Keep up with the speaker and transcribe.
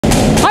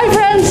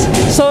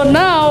So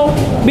now,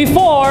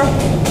 before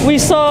we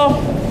saw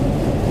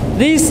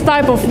this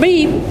type of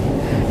meat,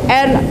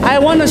 and I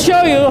want to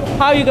show you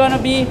how you're going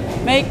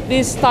to make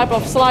this type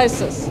of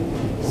slices.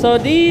 So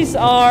these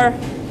are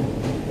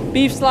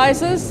beef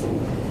slices,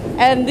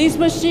 and these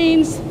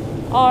machines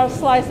are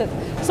sliced.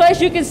 So as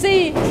you can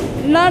see,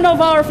 none of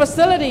our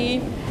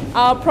facility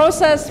are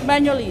processed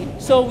manually.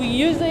 So we're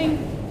using,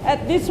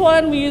 at this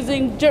one, we're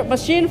using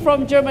machine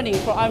from Germany.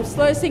 For our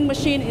slicing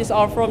machine is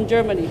from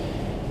Germany.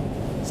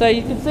 So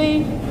you can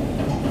see,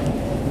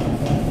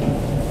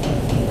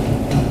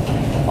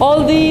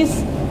 all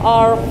these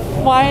are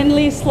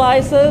finely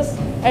slices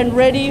and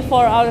ready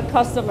for our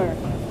customer.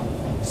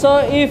 So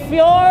if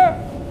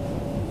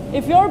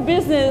your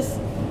business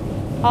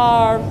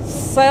are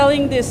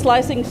selling this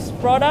slicing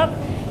product,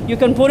 you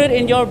can put it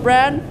in your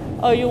brand,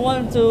 or you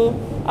want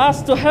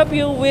us to help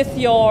you with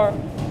your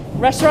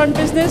restaurant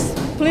business,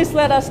 please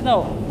let us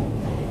know.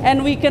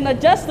 And we can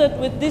adjust it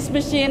with this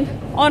machine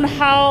on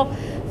how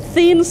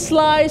thin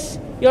slice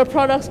your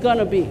product's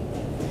gonna be.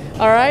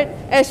 All right,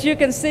 as you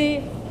can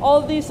see,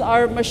 all these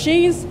are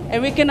machines,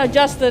 and we can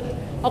adjust it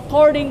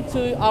according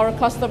to our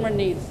customer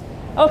needs.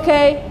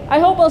 Okay, I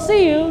hope I'll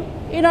see you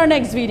in our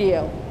next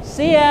video.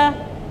 See ya,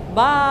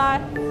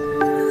 bye.